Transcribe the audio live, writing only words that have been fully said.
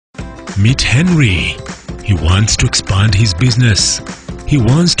Meet Henry. He wants to expand his business. He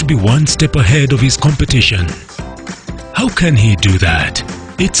wants to be one step ahead of his competition. How can he do that?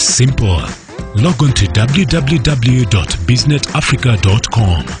 It's simple. Log on to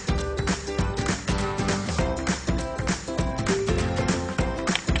www.biznetafrica.com.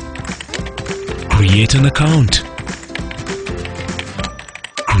 Create an account.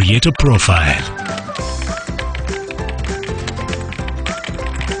 Create a profile.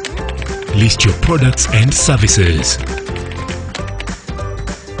 List your products and services.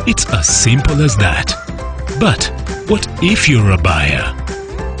 It's as simple as that. But what if you're a buyer?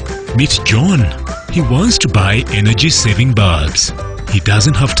 Meet John. He wants to buy energy-saving bulbs. He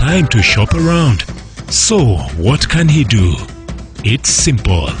doesn't have time to shop around. So what can he do? It's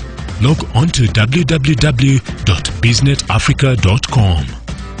simple. Log on to www.biznetafrica.com.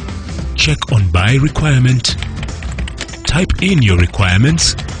 Check on buy requirement. Type in your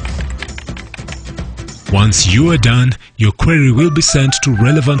requirements. Once you are done, your query will be sent to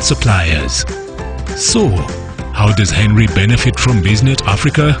relevant suppliers. So, how does Henry benefit from Biznet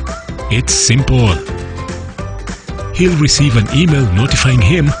Africa? It's simple. He'll receive an email notifying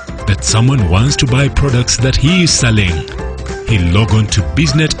him that someone wants to buy products that he is selling. He'll log on to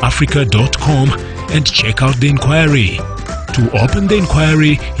biznetafrica.com and check out the inquiry. To open the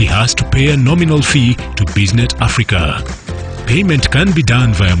inquiry, he has to pay a nominal fee to Biznet Africa. Payment can be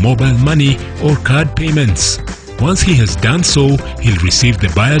done via mobile money or card payments. Once he has done so, he'll receive the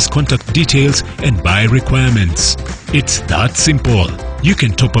buyer's contact details and buy requirements. It's that simple. You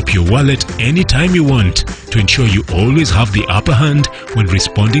can top up your wallet anytime you want to ensure you always have the upper hand when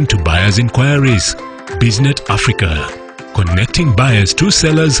responding to buyers' inquiries. Biznet Africa, connecting buyers to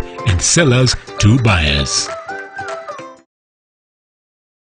sellers and sellers to buyers.